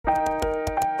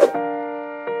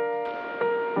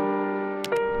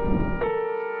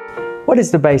What is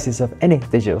the basis of any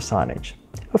digital signage?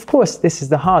 Of course, this is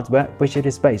the hardware which it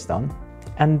is based on,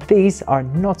 and these are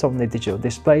not only digital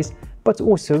displays, but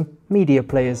also media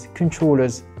players,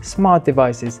 controllers, smart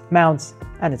devices, mounts,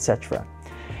 and etc.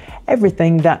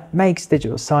 Everything that makes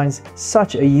digital signs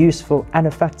such a useful and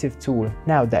effective tool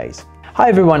nowadays. Hi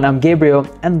everyone, I'm Gabriel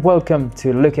and welcome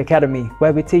to Look Academy,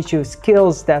 where we teach you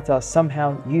skills that are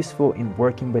somehow useful in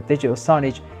working with digital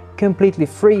signage completely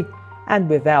free and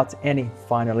without any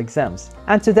final exams.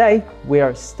 And today we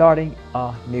are starting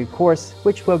a new course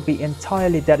which will be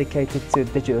entirely dedicated to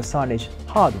digital signage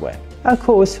hardware. Our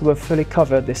course will fully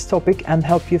cover this topic and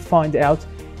help you find out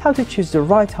how to choose the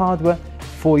right hardware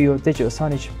for your digital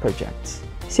signage projects.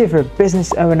 So if you're a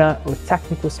business owner or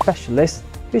technical specialist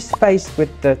who's faced with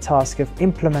the task of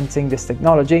implementing this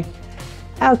technology,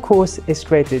 our course is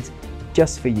created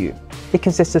just for you. It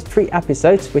consists of 3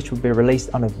 episodes which will be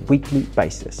released on a weekly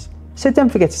basis. So don't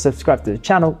forget to subscribe to the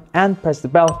channel and press the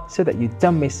bell so that you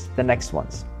don't miss the next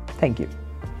ones. Thank you.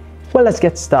 Well, let's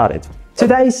get started.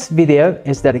 Today's video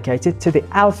is dedicated to the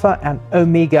alpha and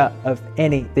omega of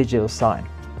any digital sign.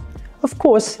 Of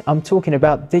course, I'm talking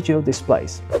about digital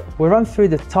displays. We'll run through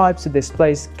the types of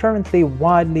displays currently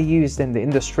widely used in the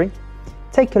industry,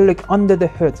 take a look under the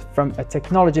hood from a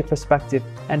technology perspective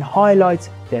and highlight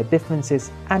their differences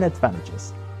and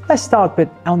advantages. Let's start with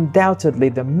undoubtedly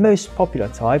the most popular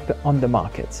type on the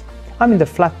market. I mean the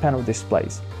flat panel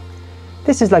displays.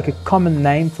 This is like a common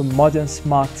name for modern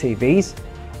smart TVs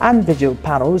and digital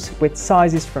panels with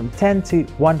sizes from 10 to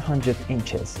 100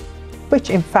 inches, which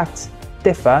in fact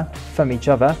differ from each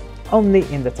other only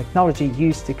in the technology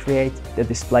used to create the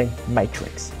display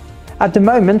matrix. At the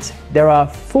moment, there are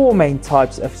 4 main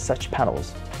types of such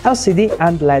panels. LCD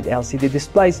and LED LCD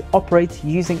displays operate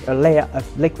using a layer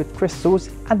of liquid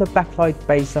crystals and a backlight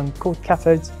based on cold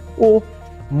cathodes or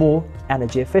more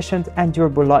energy efficient and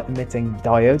durable light emitting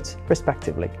diodes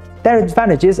respectively. Their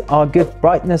advantages are good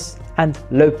brightness and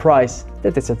low price. The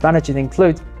disadvantages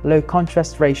include low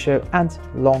contrast ratio and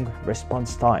long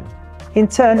response time. In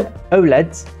turn,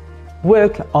 OLEDs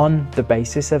work on the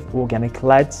basis of organic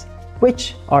LEDs,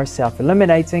 which are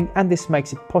self-illuminating, and this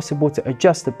makes it possible to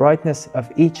adjust the brightness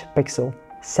of each pixel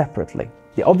separately.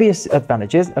 The obvious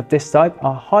advantages of this type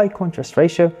are high contrast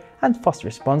ratio and fast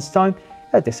response time.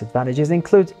 The disadvantages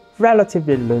include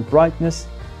relatively low brightness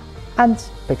and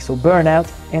pixel burnout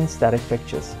in static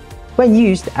pictures. When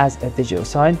used as a digital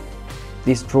sign,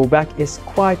 this drawback is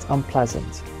quite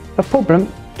unpleasant. A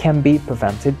problem can be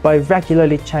prevented by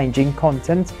regularly changing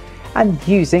content and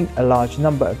using a large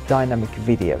number of dynamic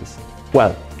videos.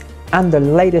 Well, and the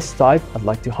latest type I'd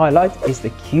like to highlight is the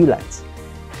QLEDs,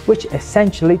 which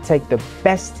essentially take the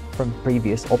best from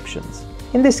previous options.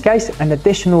 In this case, an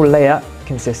additional layer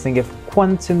consisting of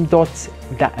quantum dots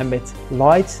that emit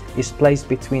light is placed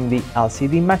between the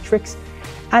LCD matrix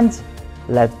and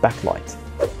LED backlight.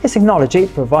 This technology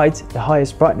provides the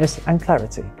highest brightness and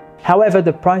clarity. However,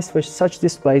 the price for such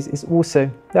displays is also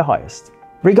the highest.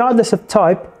 Regardless of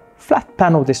type, flat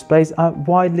panel displays are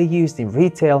widely used in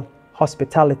retail,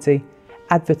 hospitality,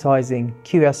 advertising,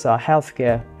 QSR,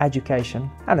 healthcare,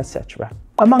 education, and etc.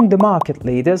 Among the market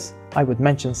leaders, I would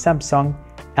mention Samsung,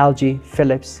 LG,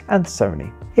 Philips, and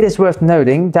Sony. It is worth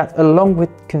noting that along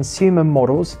with consumer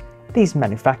models, these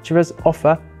manufacturers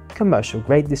offer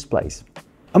commercial-grade displays.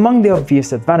 Among the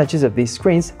obvious advantages of these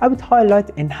screens, I would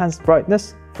highlight enhanced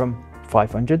brightness from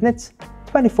 500 nits,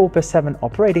 24/7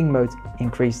 operating mode,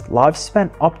 increased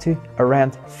lifespan up to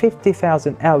around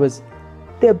 50,000 hours,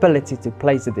 the ability to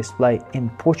place the display in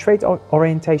portrait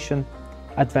orientation,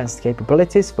 advanced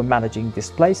capabilities for managing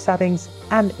display settings,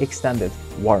 and extended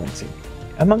warranty.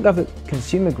 Among other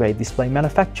consumer-grade display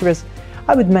manufacturers,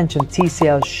 I would mention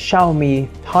TCL, Xiaomi,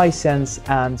 Hisense,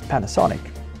 and Panasonic.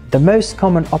 The most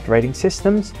common operating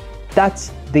systems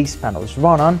that these panels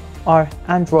run on are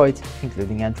Android,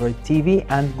 including Android TV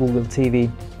and Google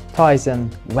TV, Tizen,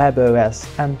 WebOS,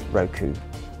 and Roku.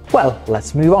 Well,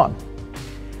 let's move on.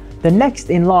 The next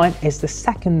in line is the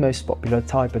second most popular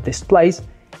type of displays,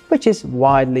 which is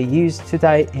widely used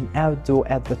today in outdoor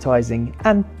advertising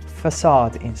and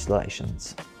facade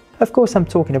installations. Of course, I'm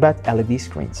talking about LED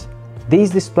screens. These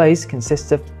displays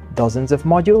consist of dozens of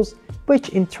modules, which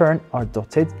in turn are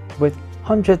dotted with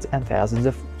hundreds and thousands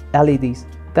of LEDs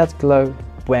that glow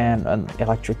when an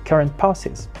electric current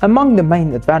passes. Among the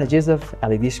main advantages of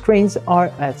LED screens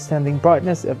are outstanding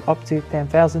brightness of up to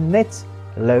 10,000 nits,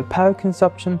 low power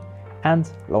consumption, and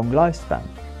long lifespan.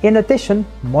 In addition,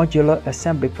 modular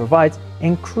assembly provides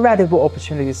incredible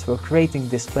opportunities for creating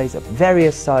displays of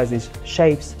various sizes,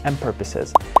 shapes, and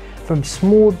purposes, from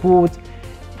small board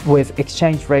with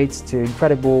exchange rates to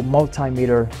incredible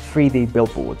multimeter 3D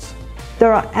billboards.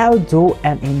 There are outdoor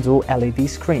and indoor LED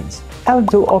screens.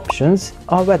 Outdoor options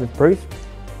are weatherproof,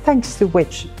 thanks to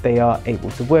which they are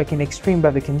able to work in extreme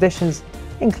weather conditions,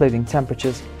 including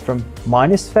temperatures from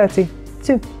 -30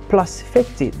 to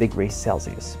 +50 degrees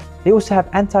Celsius. They also have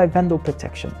anti-vandal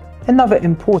protection. Another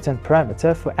important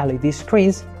parameter for LED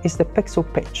screens is the pixel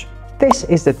pitch. This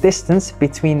is the distance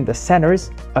between the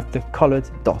centers of the colored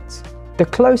dots. The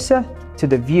closer to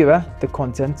the viewer the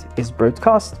content is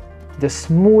broadcast, the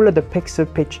smaller the pixel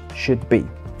pitch should be.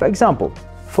 For example,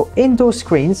 for indoor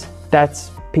screens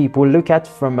that people look at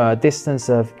from a distance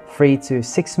of 3 to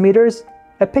 6 meters,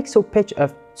 a pixel pitch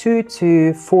of 2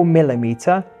 to 4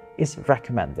 millimeter is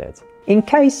recommended. In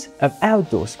case of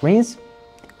outdoor screens,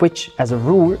 which as a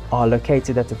rule are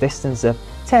located at a distance of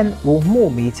 10 or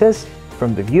more meters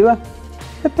from the viewer,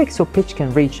 the pixel pitch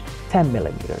can reach 10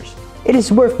 millimeters. It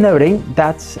is worth noting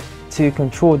that to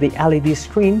control the LED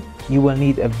screen, you will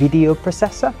need a video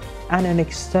processor and an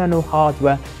external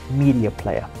hardware media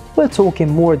player. We'll talk in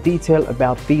more detail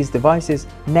about these devices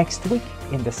next week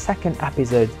in the second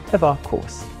episode of our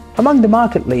course. Among the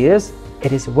market leaders,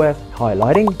 it is worth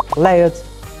highlighting Layered,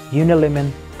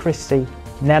 Unilumin, Christie,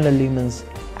 Nanolumens,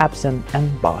 Epson and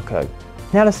Barco.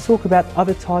 Now let's talk about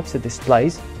other types of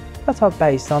displays that are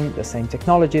based on the same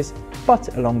technologies,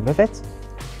 but along with it,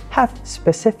 have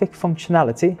specific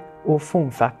functionality or form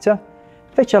factor,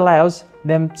 which allows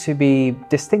them to be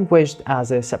distinguished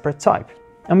as a separate type.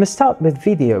 And we'll start with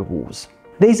video walls.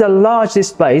 These are large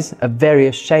displays of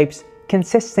various shapes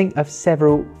consisting of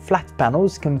several flat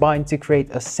panels combined to create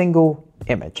a single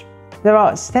image. There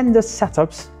are standard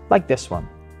setups like this one,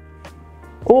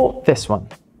 or this one.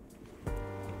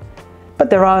 But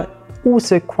there are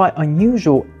also quite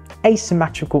unusual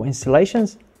asymmetrical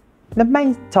installations, the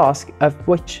main task of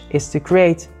which is to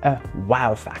create a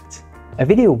wow effect. A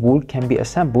video wall can be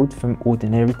assembled from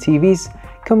ordinary TVs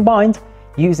combined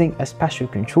using a special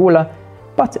controller,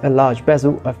 but a large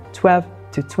bezel of 12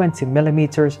 to 20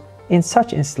 millimeters in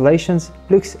such installations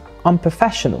looks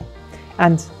unprofessional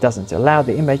and doesn't allow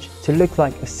the image to look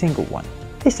like a single one.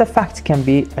 This effect can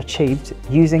be achieved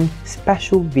using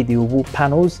special video wall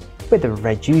panels with a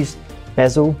reduced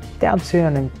bezel down to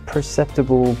an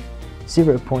imperceptible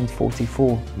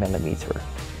 0.44 millimeter.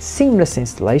 Seamless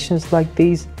installations like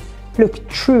these look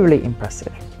truly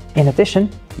impressive. In addition,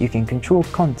 you can control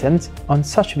content on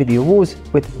such video walls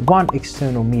with one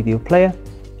external media player.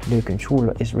 No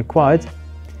controller is required,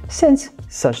 since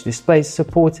such displays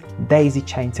support daisy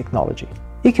chain technology.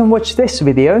 You can watch this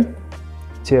video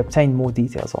to obtain more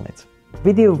details on it.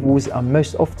 Video walls are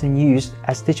most often used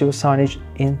as digital signage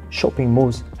in shopping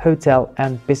malls, hotel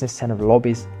and business center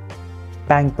lobbies,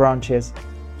 bank branches,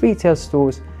 retail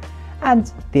stores,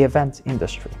 and the event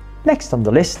industry. Next on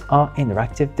the list are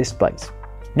interactive displays.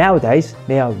 Nowadays,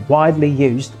 they are widely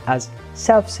used as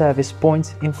self-service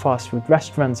points in fast food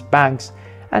restaurants, banks,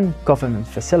 and government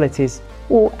facilities,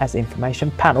 or as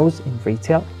information panels in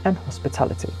retail and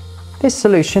hospitality. This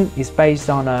solution is based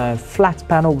on a flat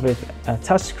panel with a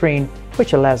touchscreen,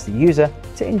 which allows the user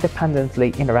to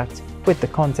independently interact with the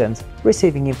content,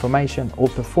 receiving information or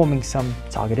performing some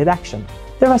targeted action.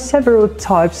 There are several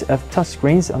types of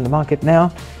touchscreens on the market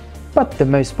now, but the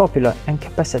most popular and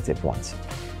capacitive ones.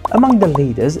 Among the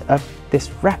leaders of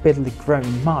this rapidly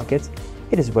growing market,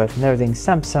 it is worth noting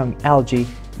Samsung, LG,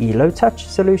 Elo Touch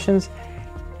Solutions,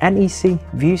 NEC,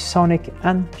 ViewSonic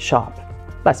and Sharp.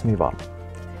 Let's move on.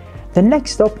 The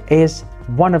next stop is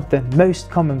one of the most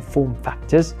common form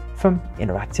factors from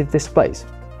interactive displays.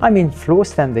 I mean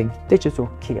floor-standing digital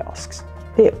kiosks.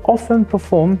 They often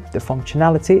perform the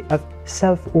functionality of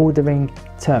self-ordering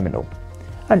terminal,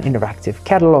 an interactive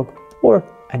catalog, or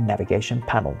a navigation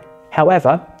panel.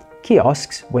 However,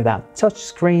 kiosks without touch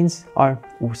screens are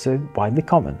also widely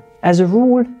common. As a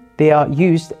rule, they are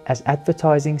used as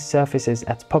advertising surfaces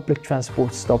at public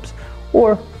transport stops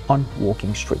or on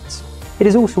walking streets. It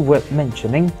is also worth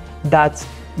mentioning that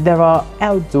there are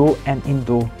outdoor and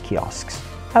indoor kiosks.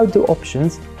 Outdoor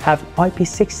options have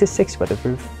IP66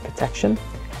 weatherproof protection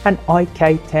and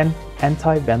IK10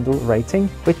 anti-vandal rating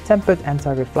with tempered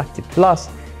anti-reflective glass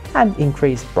and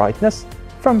increased brightness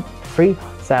from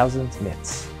 3000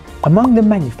 nits. Among the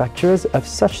manufacturers of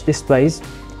such displays,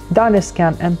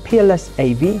 Dynascan and PLS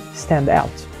AV stand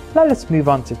out. Now let's move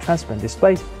on to transparent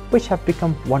displays, which have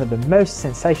become one of the most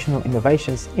sensational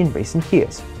innovations in recent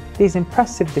years. These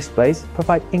impressive displays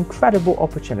provide incredible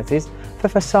opportunities for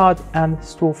facade and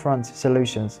storefront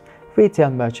solutions, retail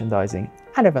merchandising,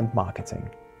 and event marketing.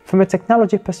 From a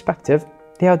technology perspective,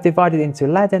 they are divided into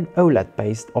LED and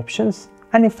OLED-based options,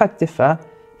 and in fact differ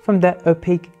from their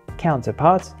opaque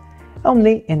counterparts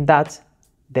only in that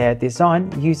Their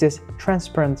design uses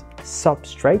transparent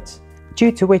substrates,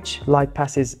 due to which light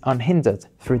passes unhindered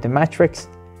through the matrix,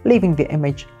 leaving the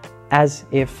image as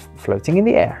if floating in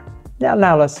the air.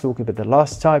 Now let's talk about the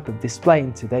last type of display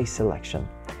in today's selection.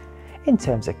 In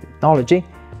terms of technology,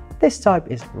 this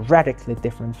type is radically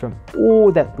different from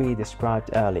all that we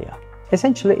described earlier.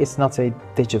 Essentially, it's not a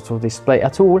digital display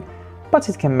at all, but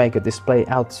it can make a display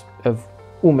out of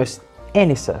almost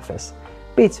any surface,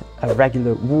 be it a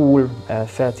regular wall, a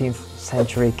 13th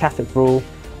century cathedral,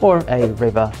 or a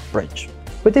river bridge.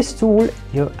 With this tool,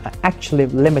 you're actually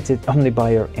limited only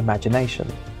by your imagination.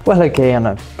 Well, okay, and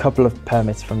a couple of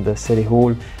permits from the City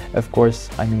Hall, of course,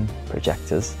 I mean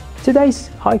projectors. Today's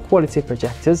high-quality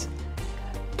projectors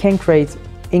can create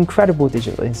incredible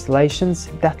digital installations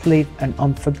that leave an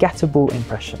unforgettable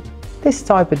impression. This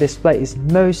type of display is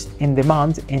most in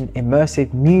demand in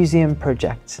immersive museum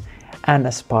projects and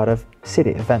as part of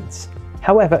city events.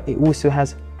 However, it also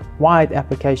has wide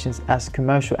applications as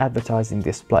commercial advertising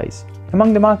displays.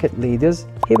 Among the market leaders,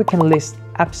 here we can list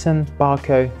Epson,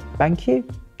 Barco, BenQ,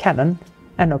 Canon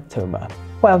and Optoma.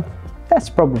 Well, that's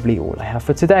probably all I have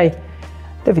for today.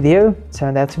 The video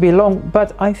turned out to be long,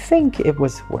 but I think it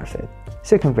was worth it.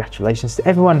 So congratulations to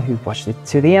everyone who watched it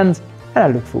to the end, and I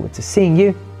look forward to seeing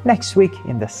you next week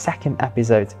in the second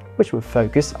episode, which will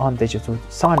focus on digital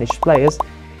signage players,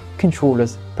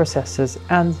 controllers, processors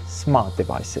and smart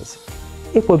devices.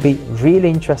 It will be really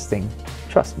interesting,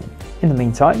 trust me. In the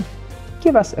meantime,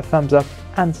 give us a thumbs up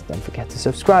and don't forget to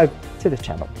subscribe to the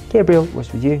channel. Gabriel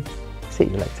was with you. See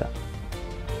you later.